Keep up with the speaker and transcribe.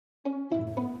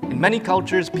many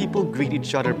cultures, people greet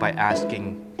each other by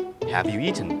asking, "Have you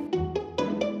eaten?"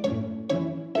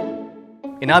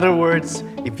 In other words,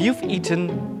 if you've eaten,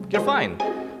 you're fine.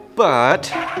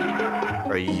 But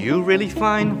are you really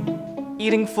fine?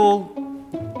 Eating full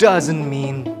doesn't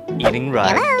mean eating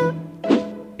right. Hello?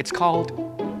 It's called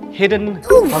hidden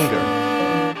hunger.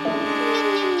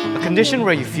 A condition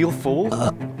where you feel full,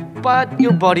 but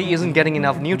your body isn't getting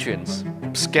enough nutrients.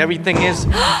 Scary thing is,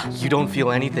 you don't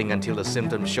feel anything until the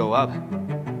symptoms show up.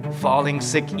 Falling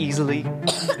sick easily,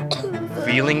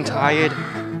 feeling tired,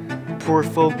 poor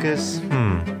focus,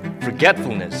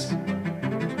 forgetfulness,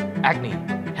 acne,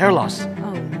 hair loss,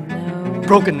 Oh no.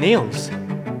 broken nails.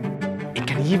 It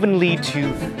can even lead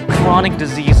to chronic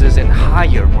diseases and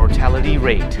higher mortality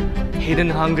rate. Hidden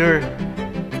hunger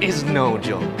is no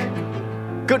joke.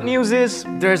 Good news is,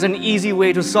 there's an easy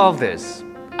way to solve this.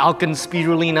 Elken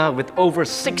Spirulina with over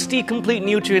 60 complete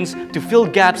nutrients to fill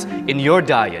gaps in your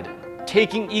diet.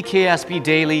 Taking EKSP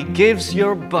daily gives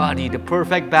your body the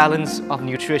perfect balance of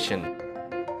nutrition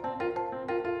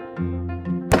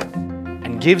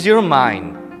and gives your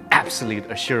mind absolute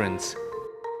assurance.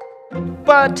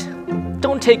 But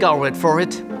don't take our word for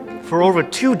it. For over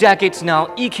 2 decades now,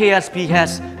 EKSP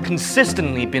has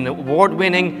consistently been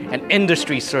award-winning and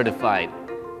industry certified.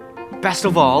 Best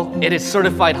of all, it is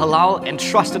certified halal and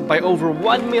trusted by over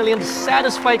 1 million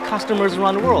satisfied customers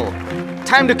around the world.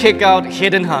 Time to kick out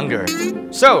hidden hunger.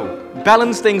 So,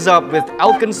 balance things up with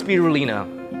Elken Spirulina.